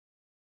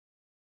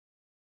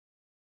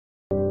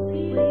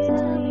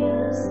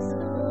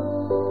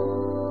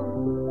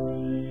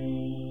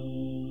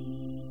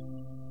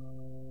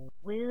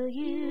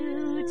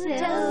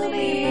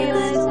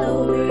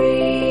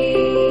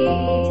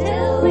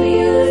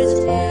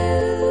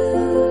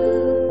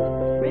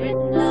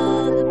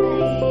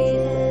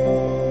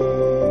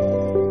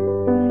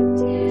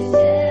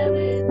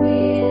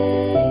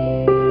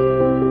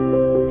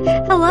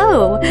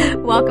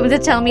to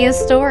Tell Me a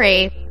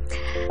Story.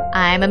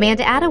 I'm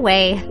Amanda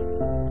Attaway.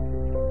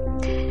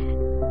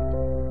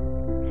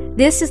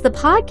 This is the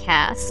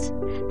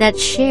podcast that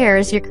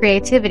shares your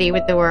creativity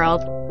with the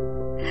world.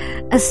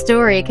 A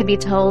story can be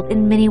told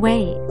in many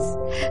ways,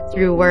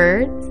 through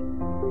words,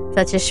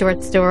 such as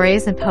short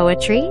stories and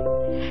poetry,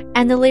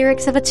 and the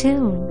lyrics of a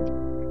tune.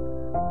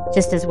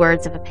 Just as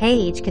words of a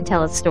page can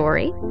tell a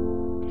story,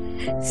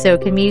 so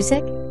can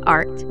music,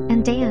 art,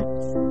 and dance.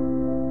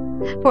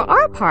 For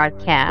our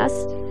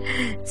podcast,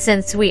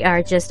 since we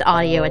are just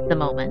audio at the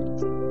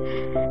moment,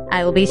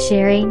 I will be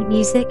sharing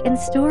music and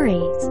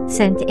stories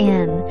sent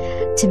in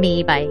to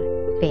me by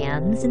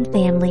fans and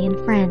family and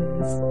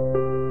friends.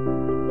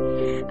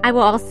 I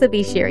will also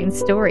be sharing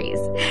stories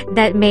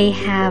that may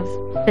have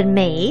been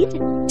made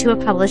to a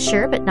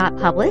publisher but not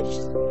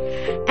published,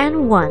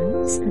 and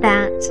ones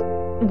that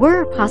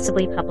were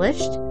possibly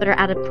published but are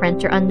out of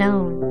print or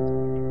unknown.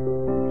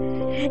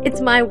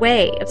 It's my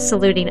way of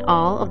saluting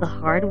all of the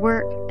hard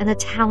work and the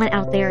talent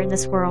out there in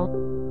this world.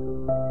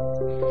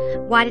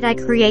 Why did I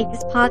create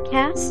this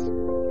podcast?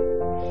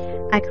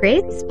 I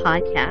created this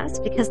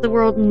podcast because the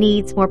world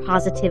needs more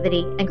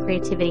positivity and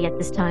creativity at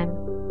this time.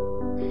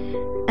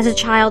 As a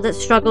child that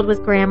struggled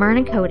with grammar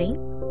and coding,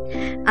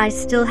 I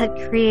still had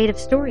creative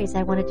stories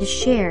I wanted to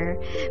share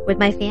with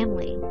my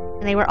family,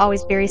 and they were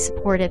always very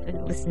supportive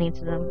of listening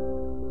to them.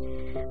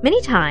 Many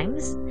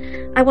times,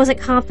 I wasn't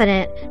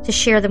confident to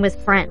share them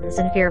with friends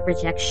in fear of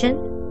rejection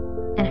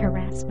and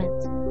harassment.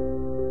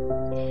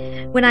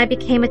 When I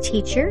became a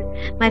teacher,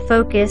 my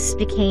focus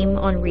became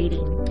on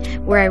reading,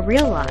 where I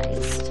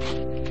realized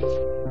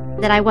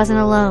that I wasn't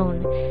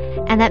alone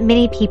and that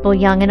many people,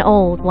 young and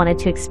old, wanted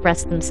to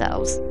express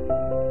themselves.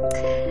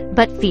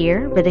 But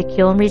fear,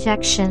 ridicule, and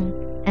rejection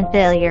and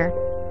failure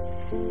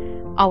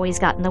always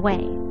got in the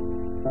way.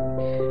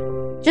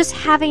 Just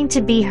having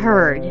to be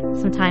heard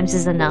sometimes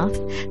is enough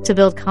to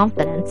build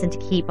confidence and to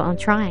keep on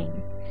trying.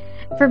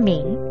 For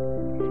me,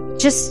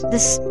 just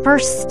this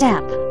first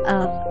step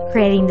of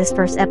creating this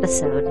first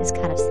episode is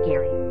kind of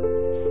scary,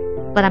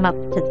 but I'm up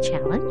to the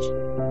challenge.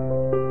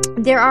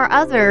 There are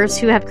others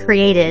who have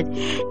created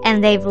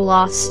and they've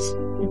lost,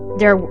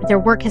 their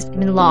work has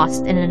been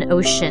lost in an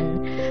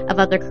ocean of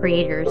other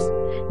creators,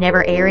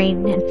 never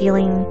airing and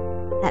feeling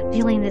that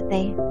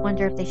they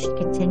wonder if they should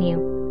continue.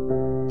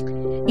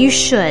 You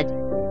should.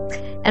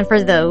 And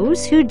for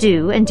those who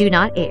do and do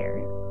not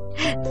air,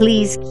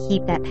 please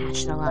keep that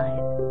passion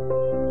alive.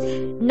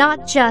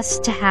 Not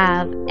just to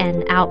have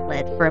an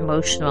outlet for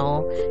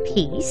emotional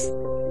peace.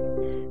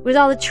 With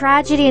all the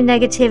tragedy and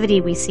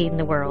negativity we see in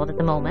the world at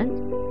the moment,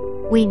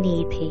 we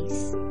need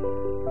peace.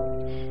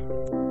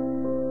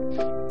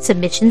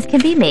 Submissions can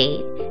be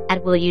made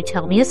at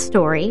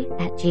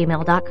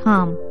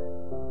willyoutellemeastory@gmail.com.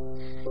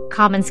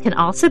 Comments can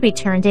also be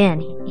turned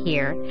in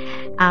here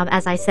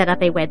as I set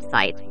up a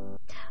website.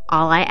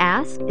 All I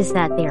ask is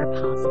that they are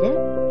positive,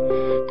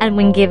 and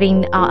when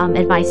giving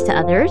advice to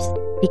others,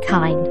 be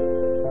kind.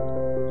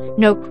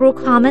 No cruel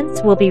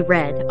comments will be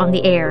read on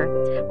the air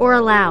or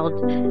allowed.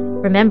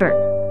 Remember,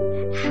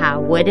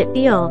 how would it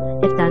feel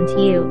if done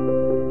to you?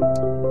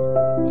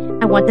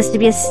 I want this to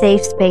be a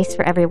safe space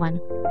for everyone.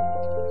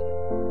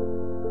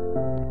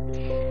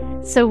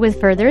 So with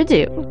further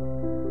ado,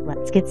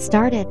 let's get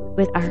started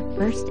with our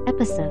first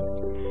episode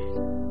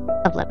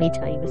of Let Me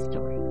Tell You a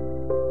Story.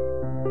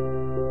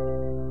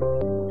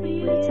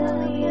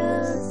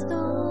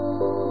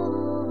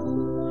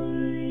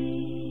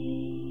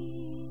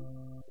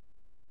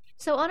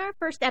 So on our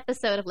first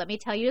episode of Let Me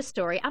Tell You a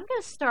Story, I'm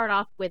going to start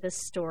off with a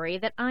story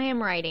that I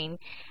am writing.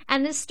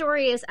 And this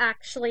story is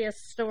actually a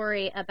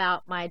story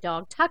about my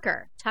dog,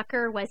 Tucker.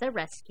 Tucker was a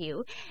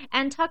rescue,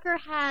 and Tucker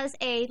has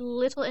a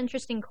little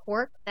interesting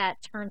quirk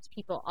that turns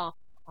people off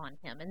on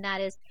him, and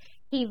that is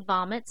he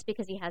vomits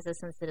because he has a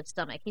sensitive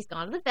stomach. He's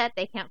gone to the vet.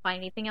 They can't find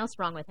anything else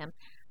wrong with him.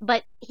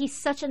 But he's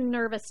such a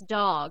nervous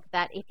dog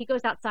that if he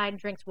goes outside and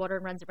drinks water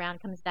and runs around,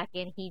 comes back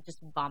in, he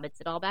just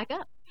vomits it all back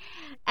up.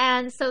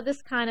 And so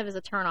this kind of is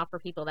a turnoff for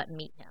people that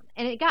meet him.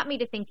 And it got me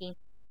to thinking,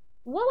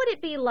 what would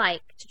it be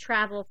like to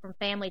travel from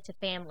family to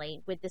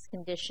family with this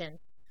condition?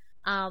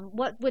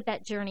 What would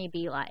that journey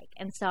be like?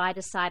 And so I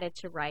decided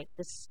to write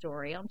this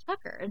story on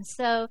Tucker. And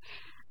so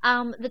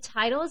the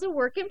title is a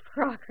work in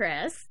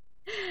progress.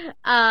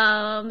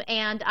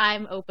 And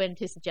I'm open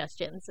to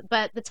suggestions,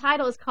 but the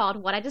title is called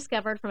What I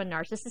Discovered from a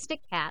Narcissistic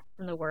Cat,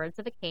 from the words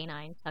of a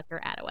canine,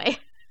 Tucker Attaway.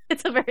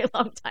 It's a very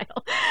long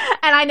title,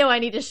 and I know I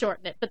need to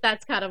shorten it, but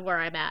that's kind of where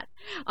I'm at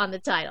on the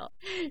title.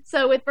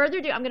 So with further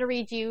ado, I'm going to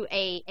read you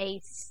a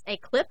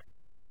clip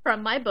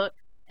from my book,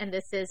 and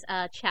this is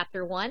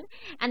chapter 1,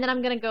 and then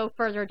I'm going to go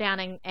further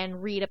down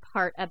and read a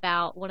part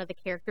about one of the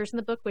characters in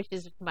the book, which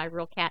is my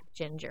real cat,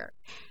 Ginger.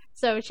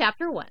 So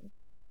chapter 1.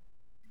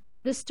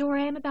 The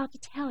story I'm about to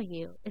tell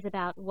you is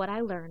about what I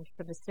learned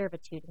from the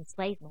servitude and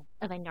enslavement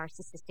of a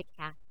narcissistic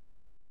cat.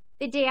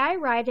 The day I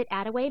arrived at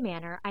Attaway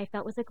Manor, I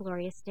felt was a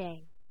glorious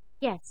day.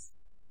 Yes,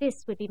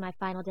 this would be my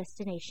final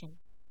destination,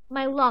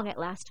 my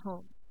long-at-last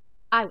home.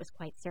 I was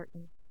quite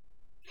certain.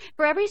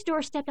 For every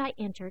doorstep I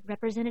entered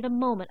represented a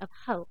moment of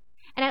hope,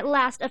 and at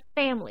last a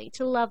family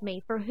to love me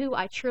for who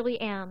I truly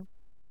am.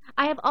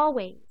 I have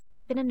always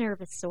been a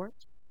nervous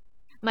sort.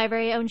 My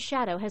very own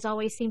shadow has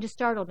always seemed to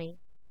startle me.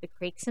 The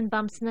creaks and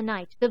bumps in the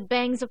night, the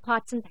bangs of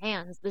pots and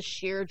pans, the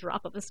sheer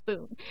drop of a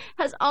spoon,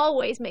 has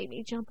always made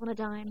me jump on a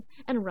dime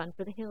and run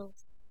for the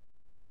hills.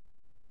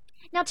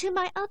 Now, to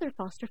my other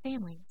foster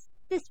families,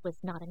 this was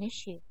not an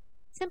issue,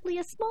 simply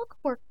a small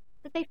quirk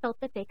that they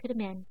felt that they could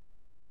amend.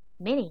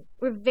 Many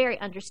were very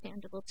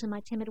understandable to my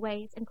timid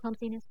ways and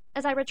clumsiness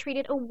as I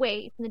retreated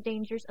away from the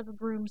dangers of a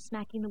broom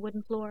smacking the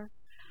wooden floor,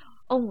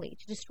 only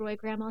to destroy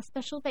Grandma's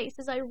special vase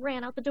as I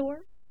ran out the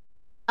door.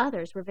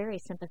 Others were very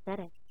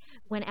sympathetic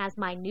when, as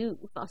my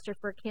new foster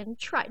furkin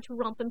tried to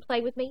romp and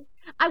play with me,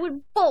 I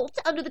would bolt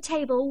under the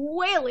table,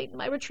 wailing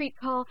my retreat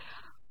call,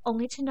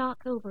 only to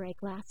knock over a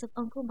glass of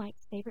Uncle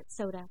Mike's favorite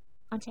soda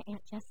onto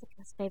Aunt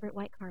Jessica's favorite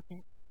white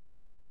carpet.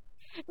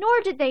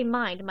 Nor did they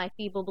mind my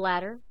feeble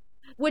bladder,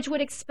 which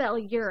would expel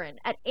urine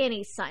at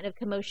any sign of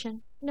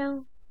commotion.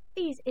 No,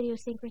 these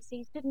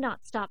idiosyncrasies did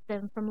not stop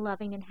them from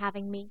loving and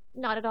having me,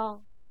 not at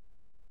all.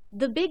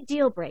 The big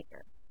deal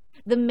breaker,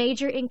 the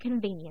major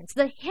inconvenience,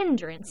 the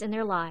hindrance in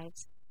their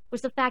lives,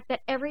 was the fact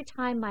that every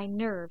time my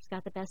nerves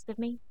got the best of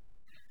me,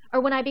 or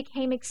when I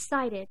became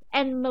excited,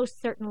 and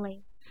most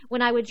certainly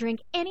when I would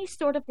drink any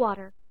sort of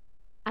water,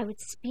 I would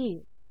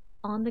spew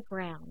on the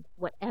ground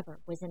whatever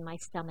was in my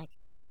stomach,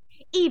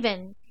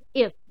 even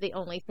if the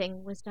only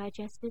thing was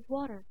digested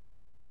water.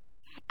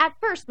 At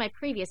first, my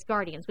previous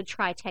guardians would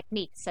try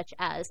techniques such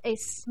as a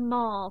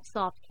small,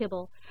 soft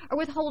kibble, or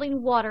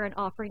withholding water and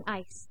offering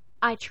ice.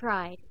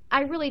 I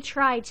really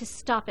tried to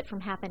stop it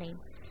from happening.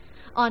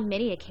 On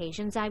many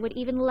occasions, I would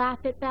even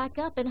lap it back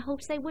up in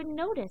hopes they wouldn't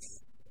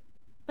notice.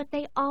 But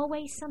they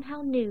always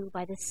somehow knew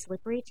by the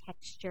slippery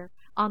texture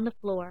on the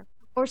floor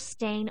or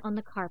stain on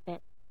the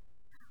carpet.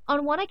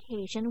 On one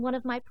occasion, one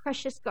of my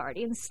precious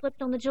guardians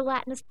slipped on the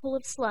gelatinous pool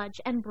of sludge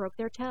and broke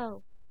their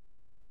toe.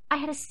 I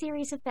had a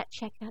series of vet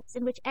checkups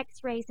in which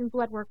x-rays and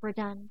blood work were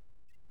done,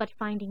 but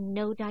finding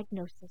no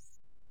diagnosis.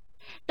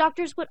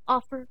 Doctors would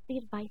offer the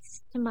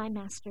advice to my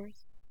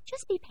masters,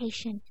 just be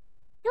patient,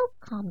 he'll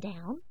calm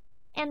down,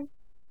 and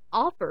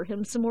offer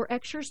him some more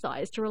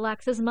exercise to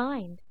relax his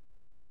mind.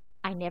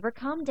 I never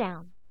calmed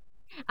down.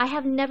 I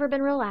have never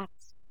been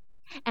relaxed,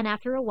 and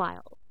after a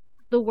while,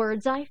 the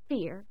words I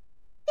fear,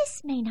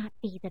 "This may not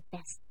be the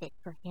best fit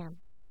for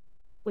him,"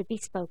 would be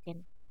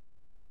spoken.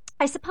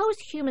 I suppose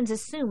humans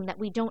assume that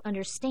we don't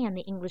understand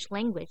the English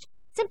language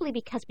simply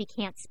because we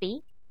can't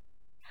speak.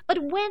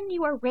 But when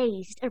you are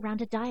raised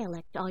around a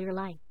dialect all your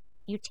life,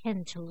 you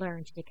tend to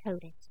learn to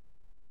decode it.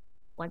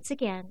 Once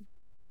again,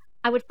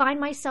 I would find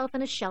myself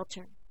in a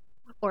shelter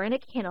or in a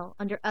kennel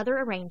under other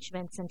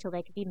arrangements until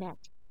they could be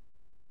met.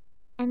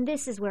 And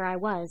this is where I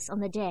was on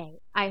the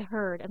day I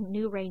heard of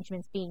new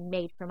arrangements being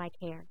made for my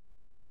care.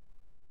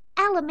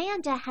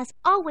 "Alamanda has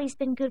always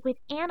been good with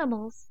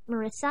animals,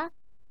 Marissa.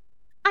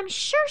 I'm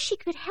sure she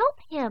could help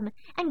him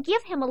and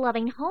give him a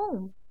loving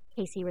home,"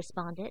 Casey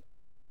responded.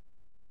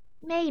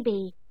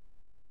 "Maybe,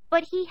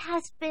 but he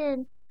has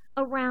been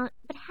around,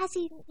 but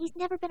he's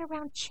never been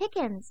around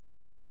chickens.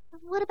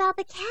 What about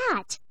the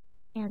cat?"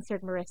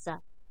 answered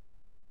Marissa.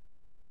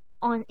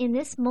 In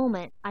this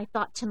moment, I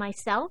thought to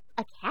myself,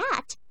 a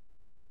cat?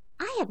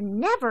 I have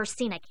never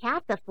seen a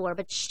cat before,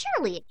 but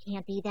surely it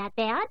can't be that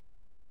bad.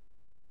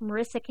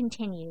 Marissa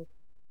continued,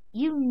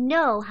 "You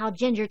know how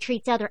Ginger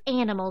treats other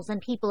animals and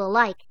people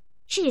alike.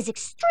 She is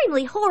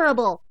extremely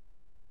horrible.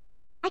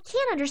 I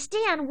can't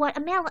understand what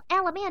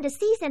Alamanda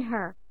sees in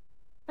her."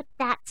 "But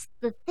that's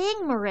the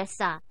thing,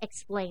 Marissa,"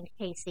 explained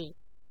Casey.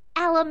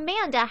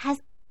 "Alamanda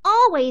has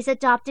always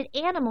adopted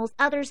animals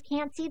others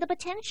can't see the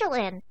potential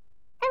in.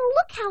 And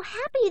look how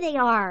happy they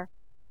are.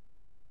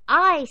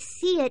 I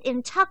see it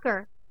in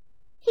Tucker.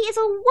 He is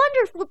a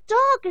wonderful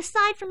dog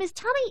aside from his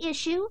tummy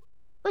issue,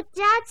 but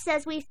Dad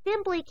says we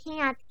simply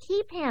can't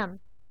keep him.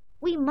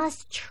 We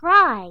must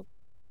try.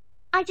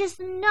 I just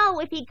know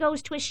if he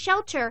goes to a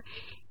shelter,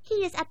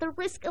 he is at the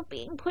risk of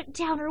being put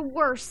down or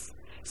worse.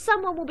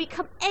 Someone will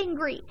become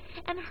angry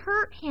and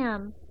hurt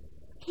him.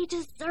 He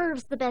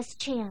deserves the best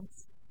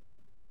chance."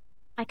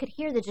 I could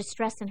hear the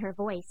distress in her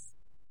voice.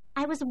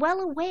 I was well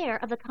aware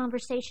of the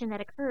conversation that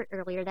occurred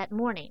earlier that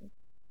morning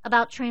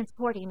about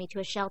transporting me to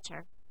a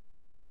shelter.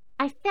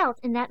 I felt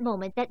in that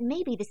moment that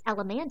maybe this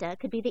Alamanda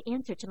could be the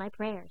answer to my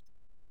prayers.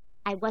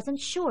 I wasn't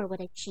sure what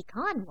a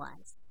chican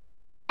was.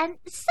 And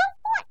so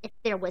what if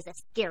there was a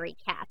scary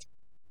cat?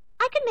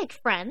 I could make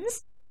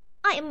friends.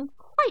 I am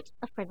quite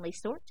a friendly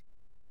sort,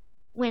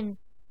 when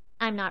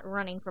I'm not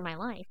running for my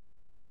life.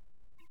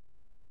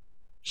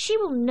 She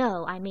will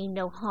know I mean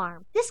no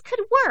harm. This could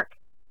work.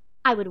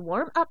 I would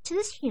warm up to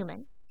this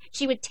human.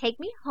 She would take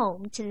me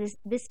home to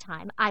this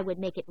time. I would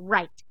make it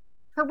right.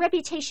 Her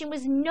reputation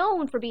was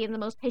known for being the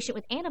most patient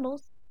with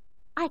animals.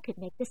 I could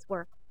make this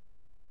work.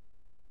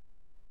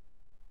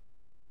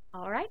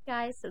 All right,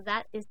 guys, so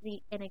that is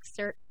an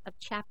excerpt of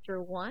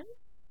chapter 1.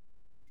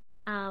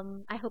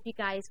 I hope you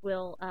guys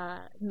will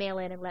mail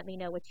in and let me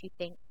know what you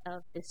think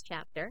of this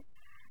chapter.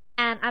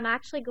 And I'm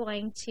actually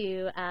going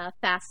to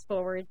fast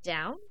forward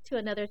down to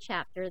another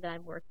chapter that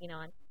I'm working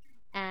on.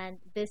 And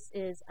this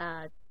is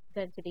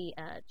going to be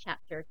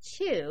chapter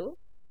 2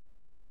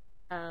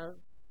 of,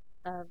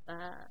 of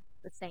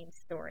the same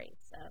story.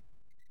 So,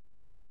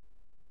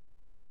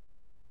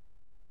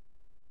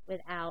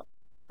 without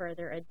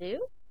further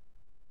ado,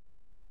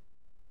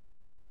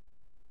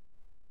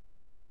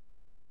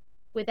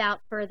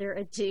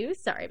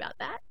 sorry about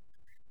that.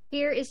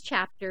 Here is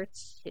chapter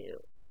 2.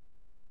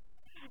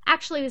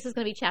 Actually, this is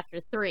going to be chapter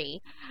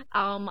 3.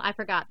 I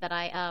forgot that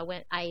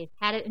I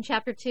had it in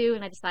chapter 2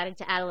 and I decided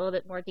to add a little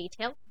bit more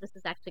detail. This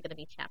is actually going to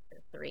be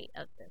chapter 3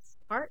 of this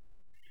part.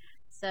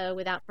 So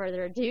without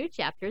further ado,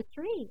 chapter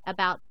 3,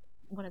 about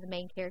one of the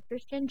main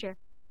characters, Ginger.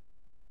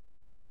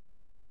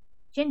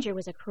 Ginger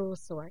was a cruel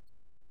sort.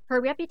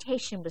 Her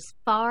reputation was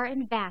far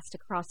and vast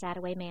across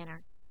Attaway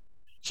Manor.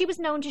 She was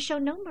known to show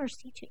no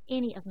mercy to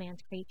any of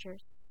man's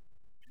creatures.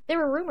 There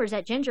were rumors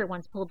that Ginger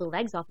once pulled the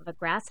legs off of a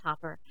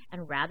grasshopper,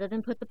 and rather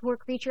than put the poor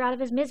creature out of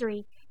his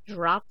misery,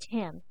 dropped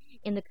him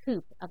in the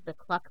coop of the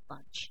Cluck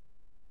Bunch.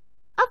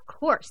 Of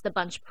course, the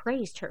bunch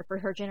praised her for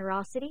her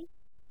generosity,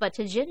 but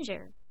to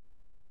Ginger,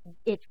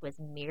 it was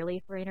merely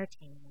for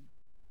entertainment.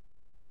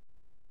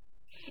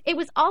 It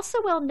was also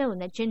well known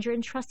that Ginger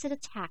entrusted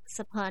attacks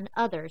upon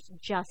others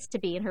just to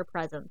be in her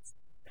presence.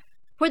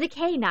 For the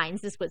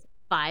canines, this was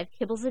 5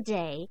 kibbles a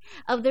day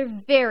of their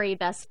very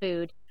best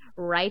food,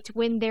 right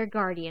when their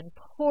guardian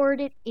poured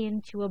it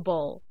into a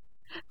bowl.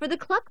 For the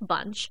Cluck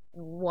Bunch,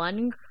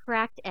 1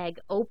 cracked egg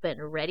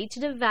open, ready to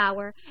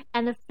devour,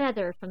 and the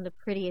feather from the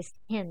prettiest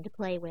hen to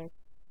play with.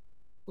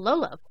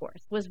 Lola, of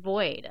course, was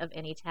void of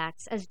any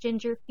tax, as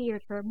Ginger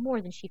feared her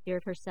more than she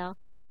feared herself.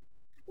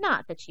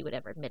 Not that she would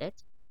ever admit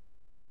it.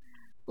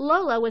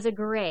 Lola was a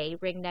gray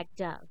ring-necked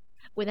dove,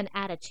 with an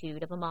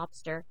attitude of a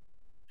mobster.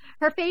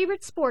 Her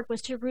favorite sport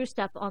was to roost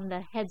up on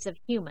the heads of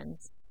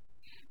humans.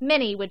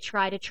 Many would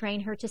try to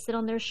train her to sit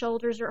on their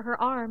shoulders or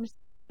her arms,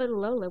 but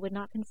Lola would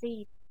not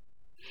concede.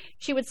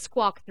 She would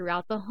squawk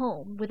throughout the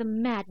home with a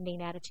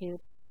maddening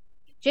attitude.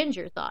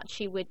 Ginger thought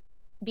she would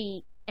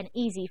be an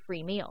easy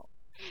free meal.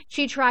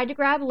 She tried to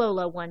grab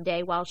Lola one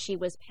day while she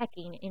was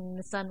pecking in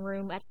the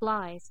sunroom at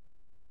flies.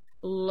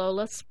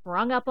 Lola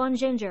sprung up on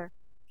Ginger,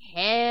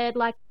 head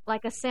like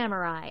a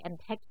samurai, and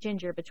pecked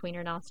Ginger between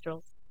her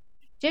nostrils.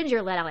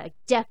 Ginger let out a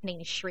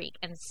deafening shriek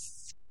and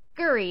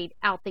scurried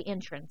out the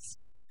entrance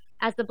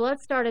as the blood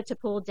started to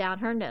pool down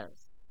her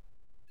nose.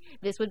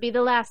 This would be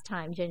the last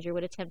time Ginger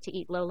would attempt to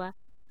eat Lola,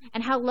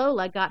 and how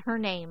Lola got her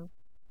name,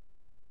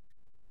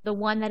 the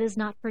one that is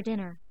not for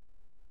dinner.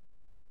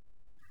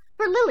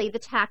 For Lily, the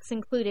tax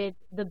included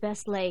the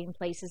best laying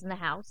places in the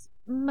house,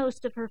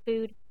 most of her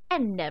food,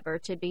 and never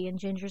to be in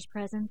Ginger's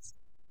presence.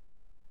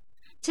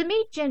 To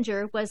meet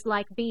Ginger was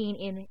like being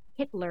in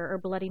Hitler or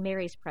Bloody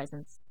Mary's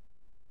presence.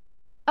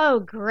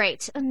 "Oh,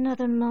 great,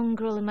 another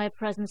mongrel in my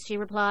presence," she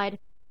replied.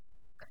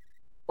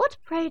 "What,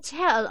 pray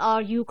tell,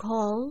 are you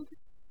called?"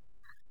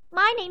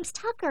 "My name's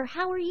Tucker.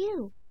 How are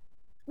you?"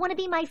 "Want to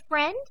be my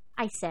friend?"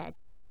 I said.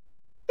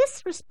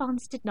 This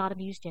response did not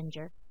amuse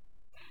Ginger.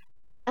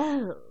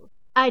 "Oh,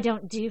 I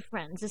don't do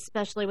friends,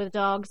 especially with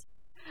dogs.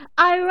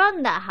 I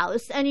run the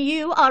house, and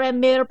you are a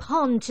mere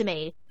pawn to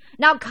me.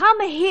 Now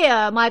come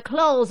here, my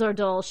claws are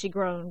dull," she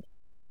groaned.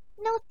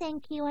 "No,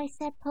 thank you," I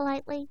said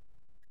politely.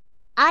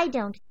 I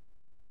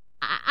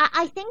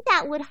think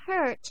that would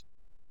hurt."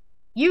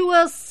 "You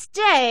will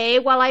stay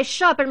while I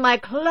sharpen my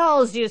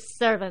claws, you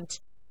servant,"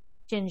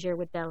 Ginger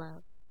would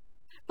bellow.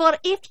 "For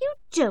if you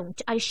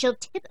don't, I shall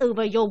tip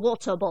over your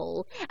water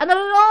bowl, and the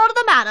lord of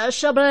the manor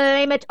shall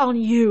blame it on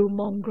you,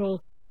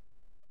 mongrel."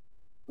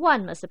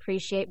 One must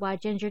appreciate why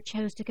Ginger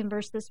chose to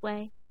converse this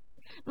way.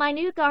 My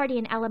new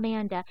guardian,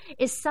 Alamanda,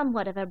 is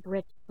somewhat of a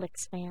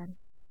Britflix fan,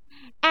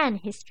 and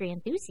history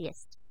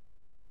enthusiast.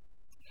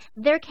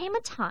 There came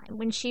a time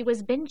when she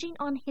was binging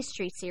on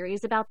history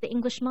series about the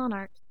English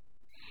monarch.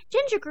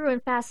 Ginger grew in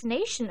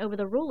fascination over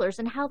the rulers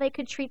and how they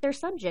could treat their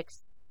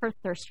subjects. Her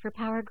thirst for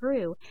power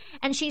grew,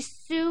 and she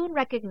soon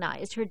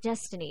recognized her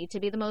destiny to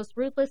be the most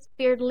ruthless,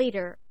 feared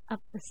leader of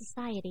the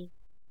society.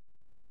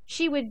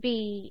 She would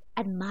be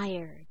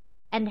admired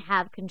and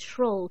have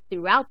control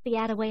throughout the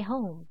Attaway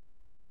home.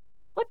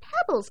 What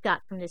Pebbles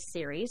got from this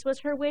series was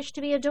her wish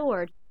to be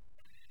adored.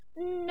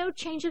 No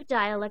change of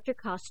dialect or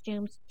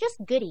costumes,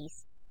 just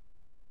goodies.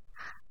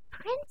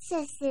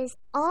 "Princesses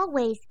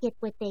always get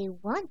what they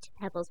want,"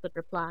 Pebbles would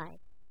reply.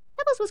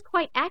 Pebbles was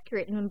quite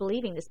accurate in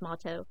believing this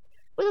motto.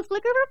 With a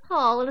flicker of her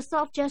paw and a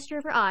soft gesture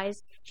of her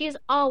eyes, she has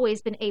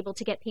always been able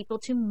to get people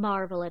to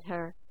marvel at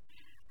her.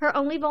 Her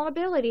only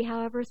vulnerability,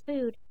 however, is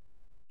food.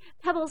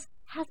 Pebbles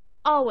has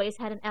always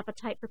had an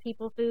appetite for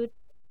people food.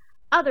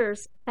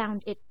 Others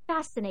found it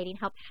fascinating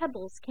how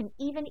Pebbles can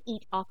even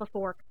eat off a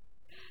fork.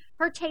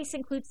 Her tastes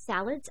include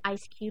salads,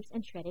 ice cubes,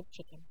 and shredded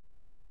chicken.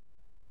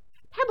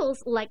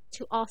 Pebbles liked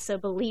to also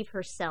believe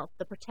herself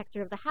the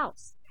protector of the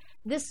house.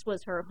 This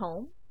was her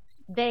home.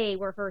 They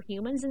were her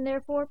humans, and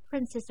therefore,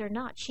 princess or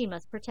not, she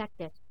must protect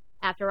it.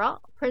 After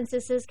all,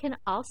 princesses can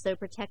also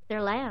protect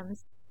their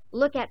lands.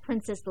 "Look at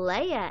Princess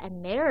Leia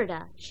and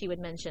Merida," she would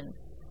mention.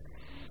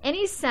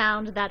 Any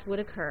sound that would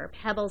occur,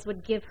 Pebbles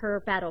would give her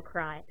battle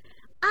cry.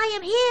 "I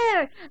am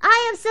here!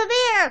 I am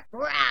severe!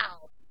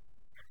 Growl!"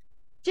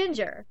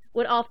 Ginger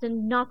would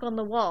often knock on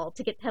the wall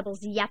to get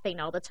Pebbles yapping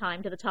all the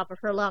time to the top of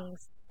her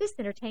lungs. This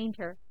entertained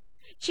her.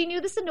 She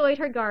knew this annoyed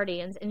her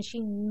guardians, and she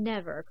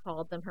never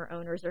called them her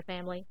owners or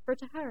family, for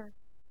to her,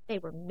 they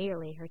were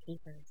merely her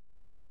keepers.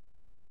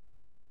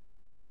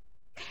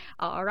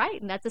 All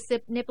right, and that's a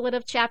snippet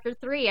of chapter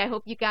 3. I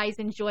hope you guys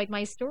enjoyed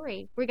my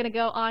story. We're going to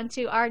go on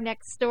to our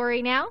next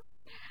story now.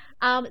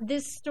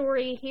 This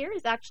story here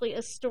is actually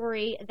a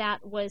story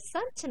that was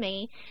sent to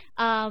me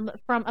from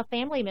a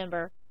family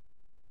member.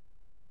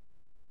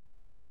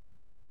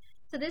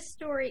 So this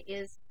story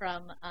is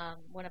from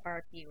one of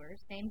our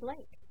viewers named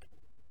Blake.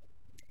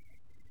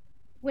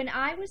 When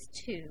I was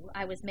 2,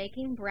 I was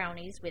making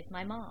brownies with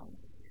my mom.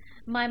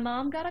 My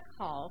mom got a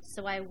call,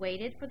 so I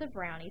waited for the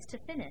brownies to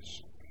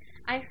finish.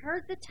 I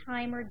heard the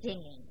timer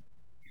dinging.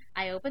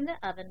 I opened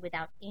the oven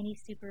without any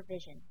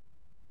supervision.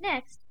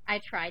 Next, I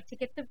tried to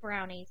get the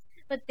brownies,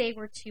 but they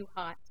were too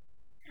hot.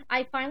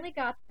 I finally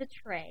got the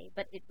tray,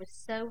 but it was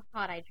so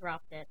hot I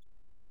dropped it.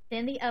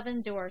 Then the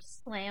oven door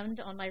slammed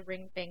on my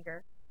ring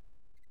finger.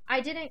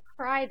 I didn't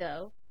cry,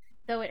 though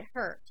it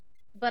hurt,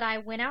 but I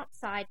went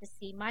outside to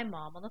see my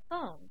mom on the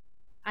phone.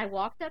 I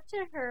walked up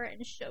to her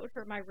and showed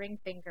her my ring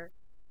finger.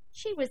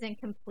 She was in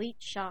complete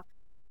shock.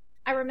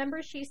 I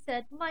remember she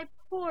said, "My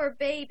poor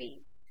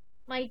baby."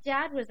 My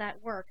dad was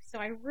at work, so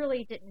I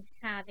really didn't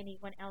have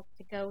anyone else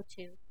to go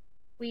to.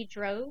 We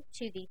drove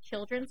to the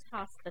children's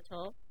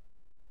hospital,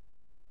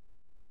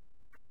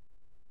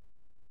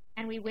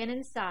 and we went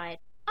inside.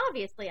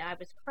 Obviously, I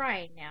was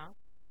crying now,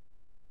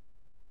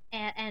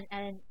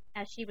 and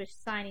as she was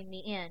signing me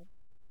in.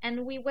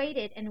 And we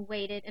waited and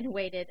waited and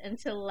waited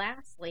until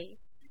lastly,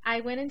 I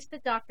went into the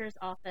doctor's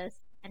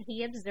office, and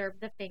he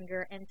observed the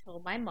finger and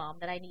told my mom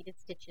that I needed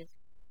stitches.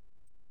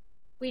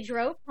 We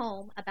drove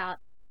home about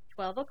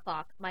 12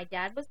 o'clock. My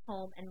dad was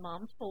home, and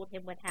Mom told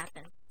him what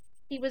happened.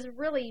 He was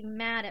really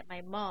mad at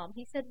my mom.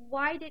 He said,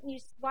 why did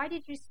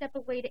you step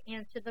away to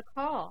answer the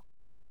call?"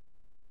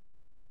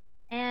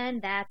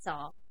 And that's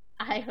all.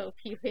 I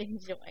hope you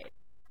enjoyed.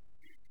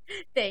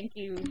 Thank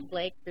you,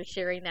 Blake, for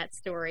sharing that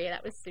story.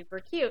 That was super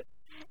cute.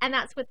 And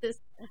that's what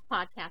this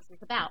podcast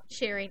is about,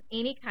 sharing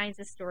any kinds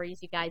of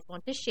stories you guys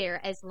want to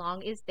share as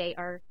long as they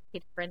are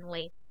kid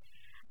friendly.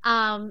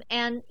 And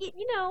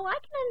I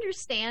can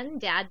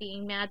understand Dad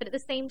being mad, but at the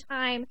same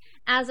time,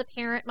 as a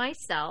parent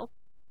myself,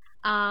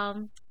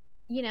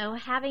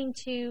 having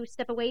to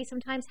step away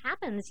sometimes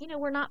happens.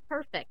 We're not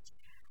perfect.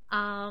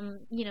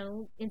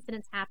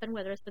 Incidents happen,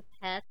 whether it's with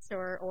pets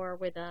or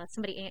with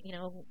somebody,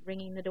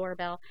 ringing the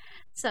doorbell.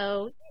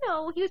 So,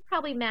 he was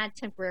probably mad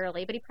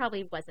temporarily, but he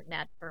probably wasn't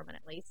mad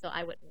permanently, so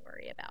I wouldn't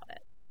worry about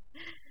it.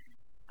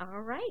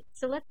 All right,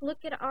 so let's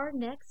look at our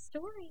next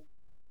story.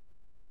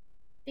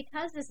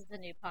 Because this is a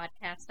new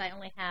podcast, I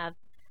only have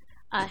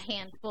a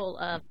handful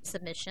of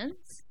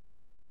submissions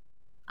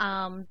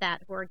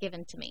that were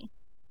given to me.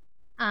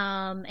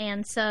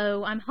 And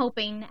so I'm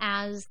hoping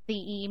as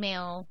the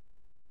email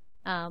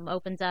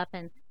opens up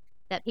and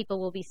that people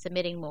will be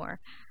submitting more.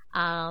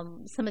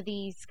 Some of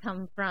these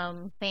come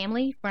from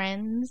family,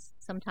 friends.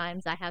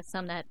 Sometimes I have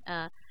some that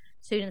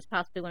students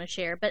possibly want to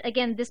share. But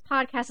again, this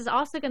podcast is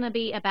also going to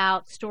be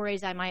about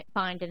stories I might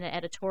find in an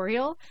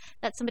editorial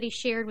that somebody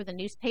shared with a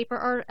newspaper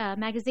or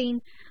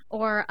magazine,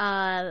 or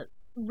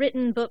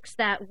written books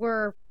that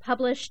were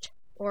published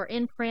or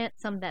in print,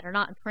 some that are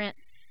not in print.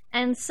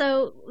 And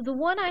so the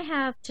one I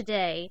have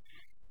today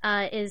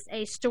is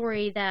a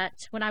story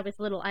that when I was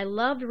little, I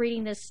loved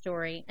reading this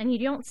story, and you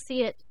don't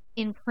see it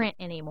in print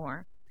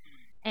anymore.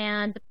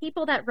 And the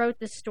people that wrote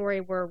this story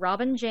were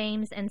Robin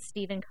James and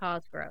Stephen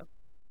Cosgrove.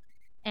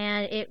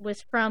 And it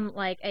was from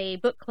like a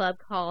book club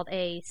called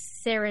a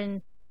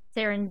Serendipity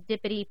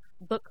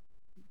Books,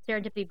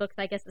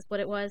 I guess is what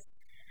it was.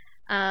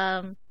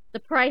 The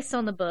price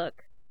on the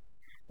book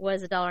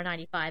was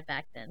 $1.95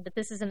 back then, but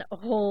this is an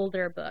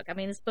older book. I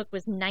mean, this book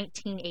was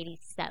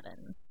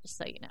 1987, just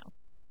so you know.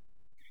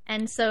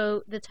 And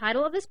so the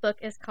title of this book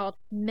is called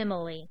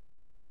Mimily,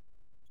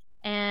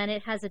 and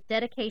it has a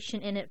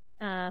dedication in it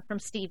from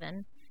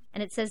Stephen,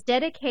 and it says,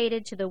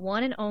 "Dedicated to the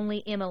one and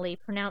only Emily,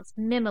 pronounced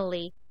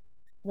Mimily,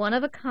 one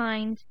of a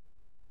kind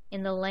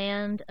in the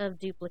land of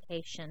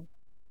duplication."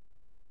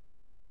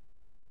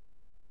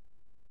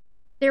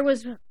 There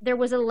was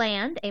a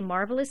land, a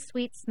marvelous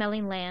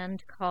sweet-smelling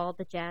land called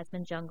the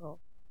Jasmine Jungle,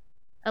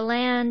 a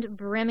land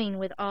brimming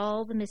with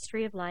all the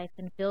mystery of life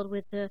and filled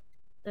with the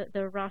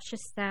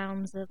raucous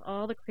sounds of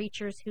all the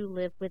creatures who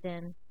live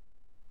within.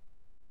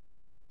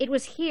 It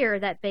was here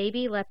that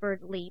baby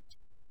leopard leaped.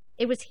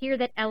 It was here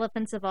that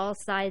elephants of all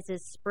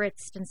sizes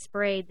spritzed and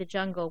sprayed the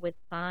jungle with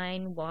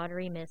fine,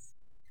 watery mist,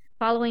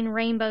 following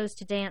rainbows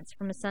to dance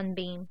from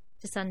sunbeam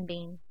to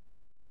sunbeam.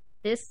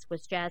 This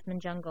was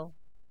Jasmine Jungle.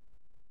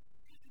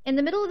 In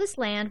the middle of this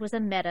land was a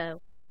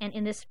meadow, and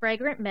in this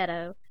fragrant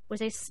meadow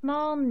was a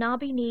small,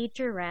 knobby-kneed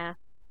giraffe.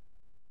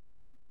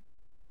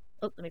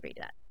 Oh, let me read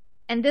that.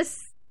 And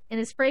in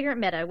this fragrant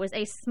meadow was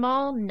a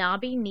small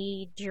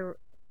knobby-kneed giraffe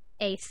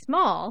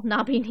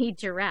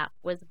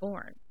was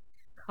born,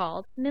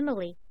 called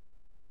Mimily.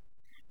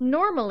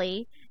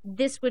 Normally,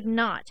 this would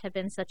not have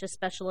been such a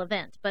special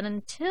event, but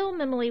until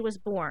Mimily was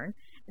born,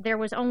 there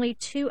was only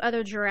two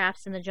other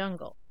giraffes in the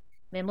jungle,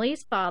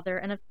 Mimily's father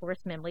and, of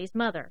course, Mimily's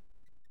mother.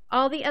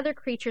 All the other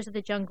creatures of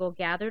the jungle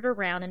gathered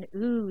around and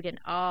oohed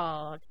and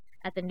awed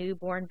at the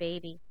newborn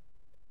baby.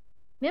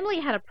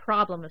 Mimily had a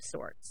problem of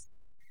sorts.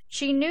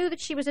 She knew that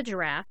she was a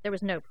giraffe. There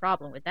was no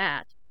problem with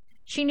that.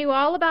 She knew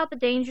all about the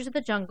dangers of the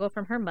jungle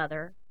from her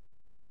mother,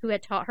 who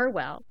had taught her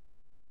well.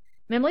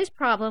 Mimily's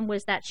problem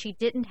was that she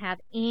didn't have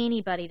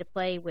anybody to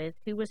play with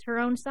who was her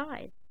own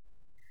size.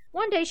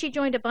 One day she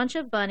joined a bunch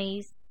of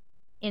bunnies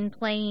in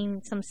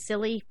playing some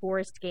silly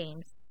forest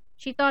games.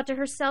 She thought to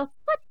herself,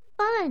 "What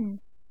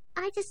fun!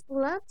 I just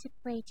love to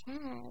play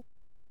tag."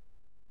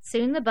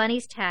 Soon the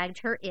bunnies tagged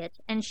her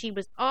and she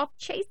was off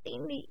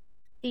chasing the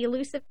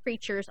elusive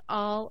creatures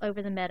all over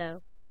the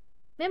meadow.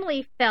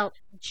 Mimily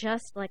felt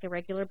just like a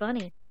regular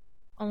bunny,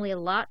 only a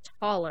lot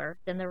taller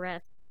than the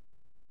rest.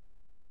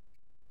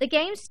 The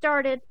game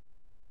started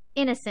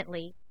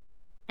innocently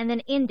and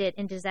then ended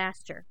in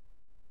disaster.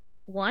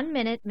 One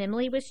minute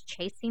Mimily was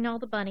chasing all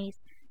the bunnies.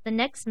 The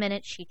next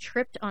minute she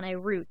tripped on a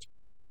root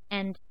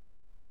and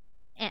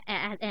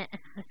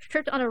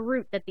tripped on a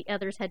root that the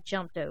others had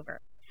jumped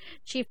over.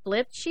 She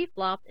flipped, she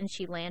flopped, and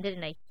she landed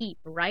in a heap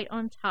right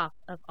on top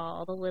of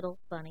all the little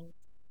bunnies.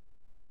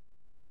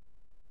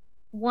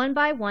 One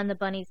by one, the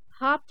bunnies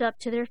popped up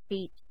to their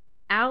feet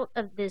out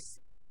of this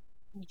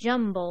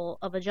jumble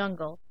of a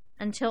jungle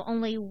until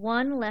only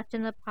one left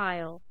in the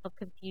pile of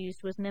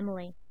confused was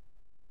Mimily.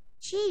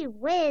 "Gee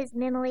whiz,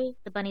 Mimily,"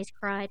 the bunnies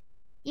cried.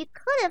 "You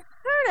could have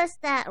hurt us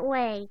that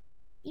way.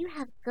 You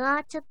have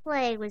got to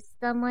play with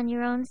someone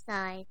your own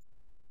size."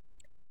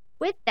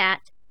 With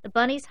that, the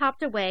bunnies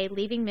hopped away,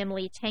 leaving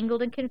Mimily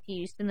tangled and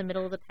confused in the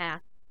middle of the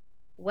path.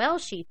 Well,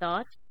 she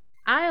thought,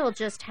 I'll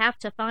just have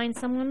to find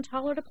someone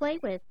taller to play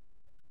with.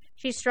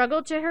 She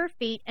struggled to her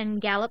feet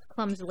and galloped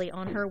clumsily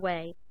on her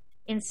way,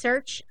 in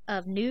search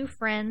of new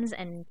friends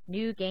and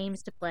new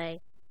games to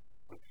play.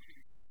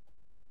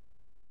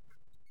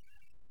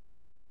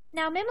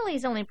 Now,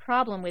 Mimily's only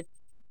problem with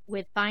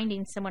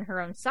finding someone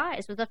her own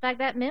size was the fact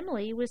that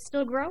Mimily was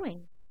still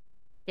growing.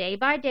 Day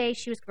by day,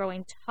 she was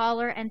growing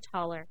taller and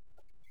taller.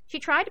 She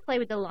tried to play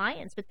with the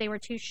lions, but they were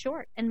too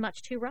short and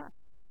much too rough.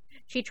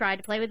 She tried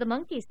to play with the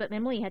monkeys, but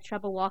Mimily had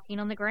trouble walking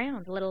on the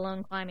ground, let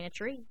alone climbing a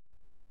tree.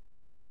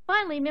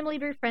 Finally, Mimily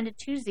befriended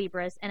two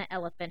zebras and an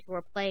elephant who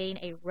were playing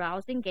a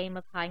rousing game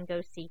of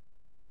hide-and-go-seek.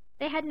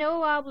 They had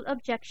no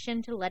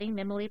objection to letting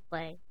Mimily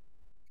play.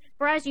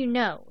 For as you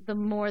know, the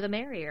more the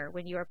merrier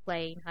when you are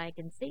playing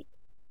hide-and-go-seek.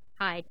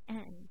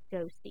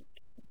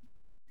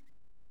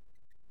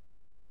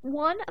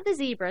 One of the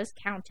zebras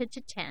counted to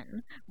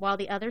 10, while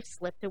the others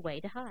slipped away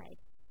to hide.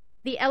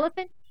 The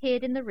elephant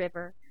hid in the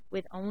river,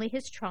 with only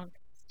his trunk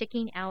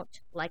sticking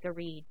out like a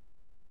reed.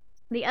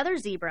 The other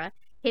zebra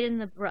hid in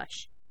the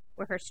brush,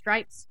 where her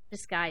stripes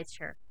disguised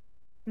her.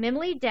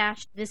 Mimily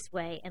dashed this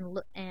way and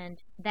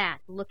that,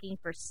 looking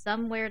for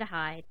somewhere to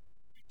hide.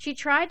 She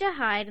tried to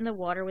hide in the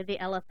water with the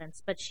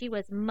elephants, but she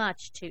was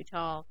much too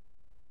tall.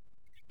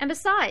 And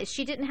besides,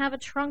 she didn't have a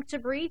trunk to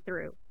breathe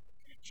through.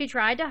 She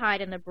tried to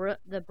hide in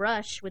the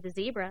brush with the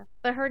zebra,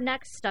 but her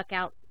neck stuck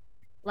out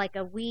like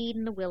a weed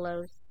in the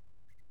willows.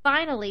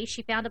 Finally,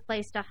 she found a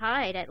place to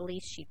hide, at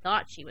least she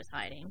thought she was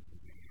hiding.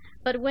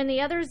 But when the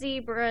other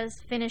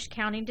zebras finished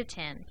counting to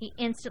 10, he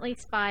instantly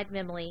spied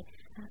Mimily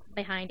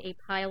behind a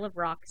pile of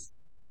rocks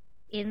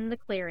in the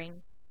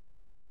clearing.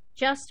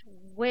 Just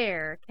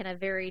where can a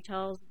very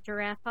tall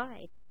giraffe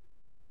hide?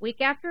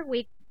 Week after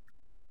week,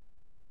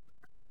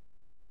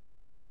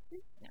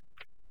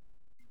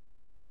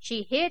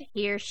 she hid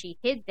here, she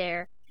hid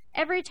there.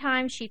 Every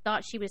time she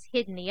thought she was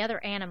hidden, the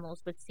other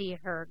animals would see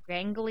her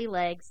gangly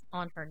legs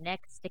on her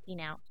neck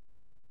sticking out.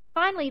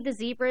 Finally, the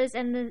zebras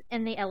and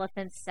the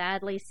elephants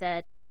sadly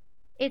said,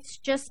 "It's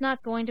just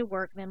not going to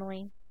work,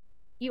 Mimily.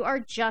 You are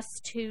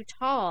just too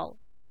tall.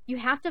 You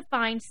have to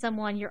find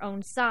someone your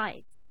own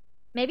size.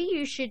 Maybe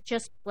you should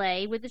just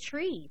play with the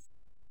trees."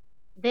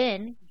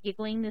 Then,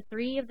 giggling, the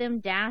three of them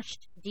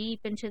dashed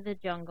deep into the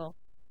jungle,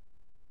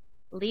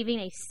 leaving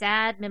a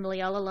sad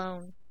Mimily all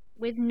alone,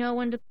 with no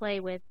one to play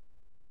with.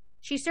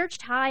 She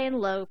searched high and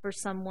low for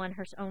someone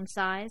her own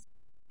size,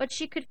 but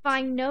she could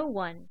find no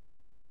one.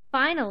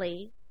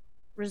 Finally,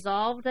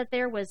 resolved that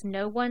there was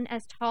no one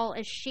as tall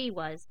as she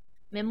was,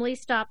 Mimily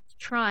stopped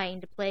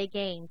trying to play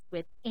games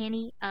with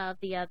any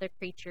of the other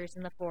creatures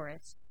in the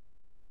forest.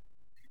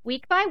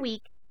 Week by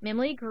week,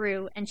 Mimily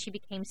grew and she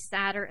became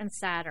sadder and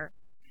sadder.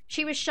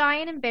 She was shy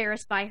and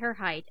embarrassed by her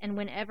height, and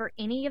whenever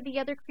any of the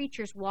other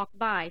creatures walked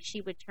by,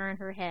 she would turn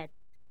her head,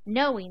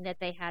 knowing that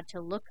they had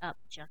to look up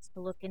just to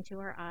look into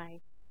her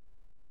eyes.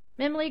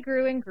 Mimily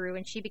grew,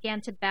 and she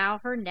began to bow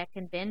her neck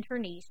and bend her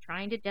knees,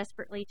 trying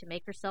desperately to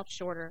make herself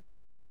shorter.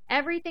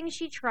 Everything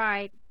she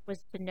tried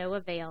was to no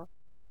avail.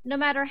 No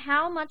matter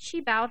how much she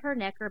bowed her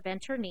neck or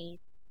bent her knees,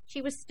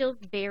 she was still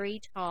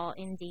very tall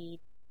indeed.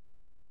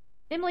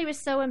 Emily was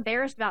so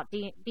embarrassed about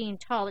being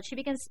tall that she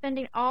began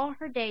spending all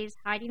her days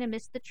hiding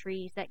amidst the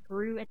trees that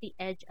grew at the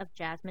edge of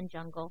Jasmine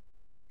Jungle.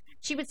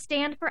 She would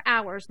stand for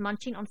hours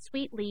munching on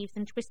sweet leaves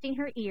and twisting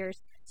her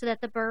ears so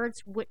that the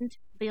birds wouldn't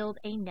build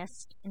a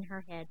nest in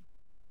her head.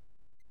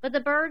 But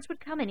the birds would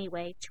come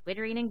anyway,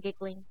 twittering and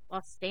giggling,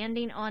 while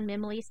standing on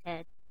Mimily's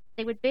head.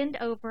 They would bend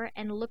over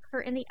and look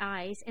her in the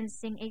eyes and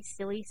sing a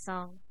silly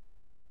song.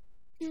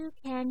 Who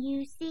can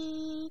you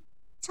see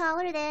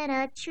taller than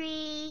a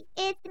tree?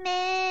 It's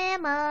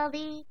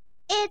Mimily.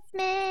 It's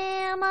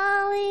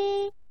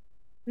Mimily.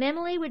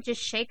 Mimily would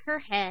just shake her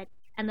head,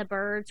 and the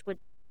birds would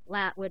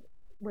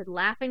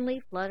laughingly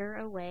flutter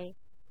away.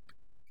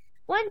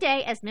 One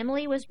day, as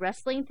Mimily was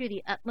rustling through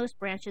the utmost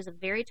branches of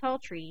very tall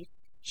trees,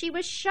 she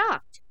was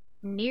shocked,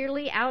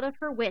 nearly out of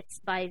her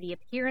wits, by the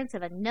appearance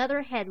of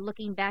another head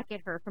looking back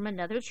at her from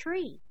another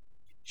tree.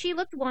 She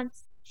looked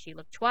once, she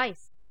looked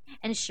twice,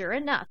 and sure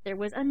enough, there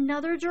was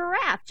another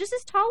giraffe just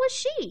as tall as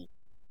she.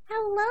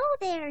 Hello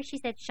there, she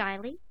said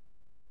shyly.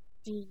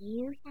 Do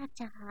you have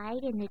to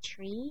hide in the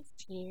trees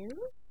too?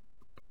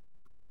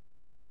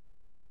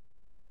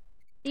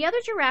 The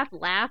other giraffe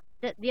laughed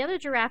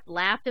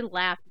and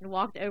laughed and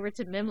walked over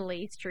to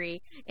Mimily's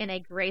tree in a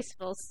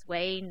graceful,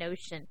 swaying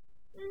notion.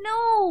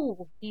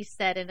 No, he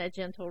said in a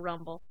gentle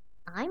rumble.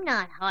 I'm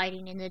not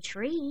hiding in the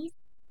trees.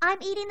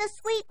 I'm eating the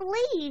sweet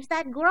leaves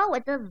that grow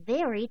at the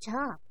very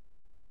top.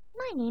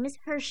 My name is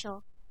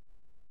Herschel.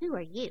 Who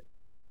are you?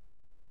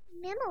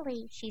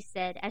 Mimily, she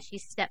said as she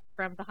stepped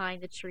from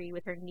behind the tree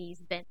with her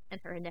knees bent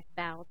and her neck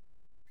bowed.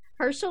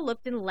 Herschel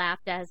looked and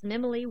laughed as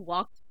Mimily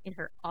walked in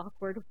her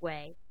awkward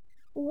way.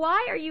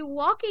 Why are you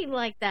walking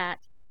like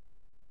that?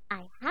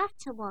 I have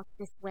to walk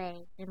this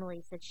way,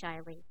 Mimily said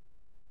shyly.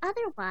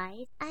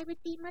 Otherwise, I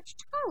would be much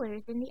taller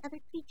than the other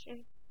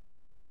creatures.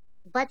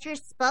 But you're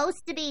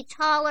supposed to be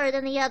taller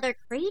than the other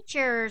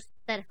creatures,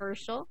 said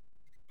Herschel.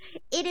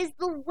 It is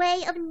the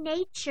way of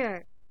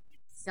nature.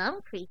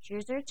 Some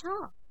creatures are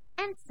tall,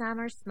 and some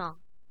are small,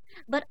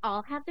 but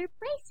all have their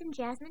place in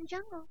Jasmine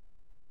Jungle.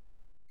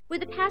 With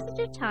the passage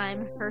of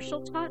time,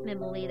 Herschel taught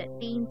Mimily that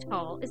being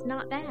tall is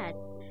not bad,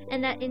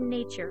 and that in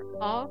nature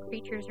all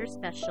creatures are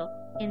special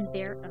in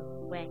their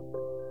own way.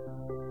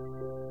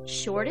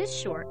 Short is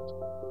short,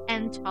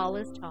 and tall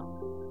is tall.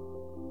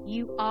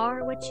 You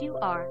are what you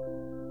are,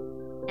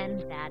 and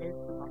that is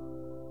all.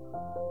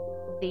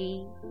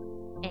 The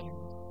end.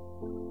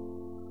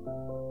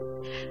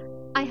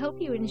 I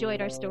hope you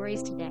enjoyed our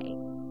stories today.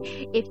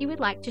 If you would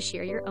like to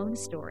share your own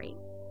story,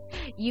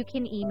 you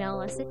can email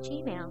us at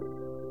Gmail.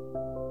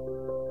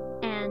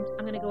 And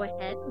I'm going to go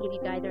ahead and give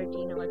you guys our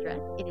Gmail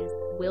address. It is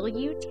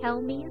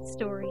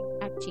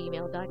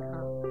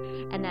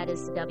willyoutellemeastory@gmail.com. And that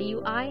is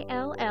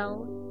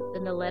WILL,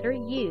 then the letter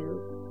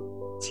U,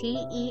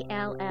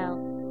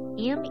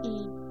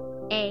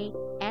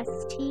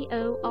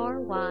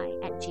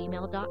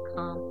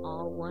 TELLMEASTORY@gmail.com,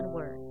 all one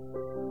word.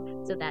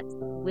 So that's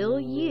will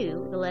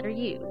you, the letter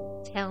U,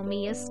 tell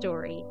me a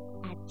story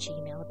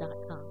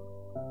 @gmail.com.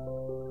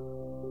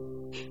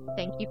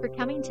 Thank you for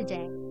coming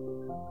today.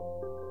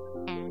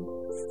 And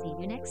see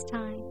you next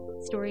time,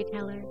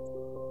 storytellers.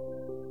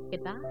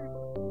 Goodbye.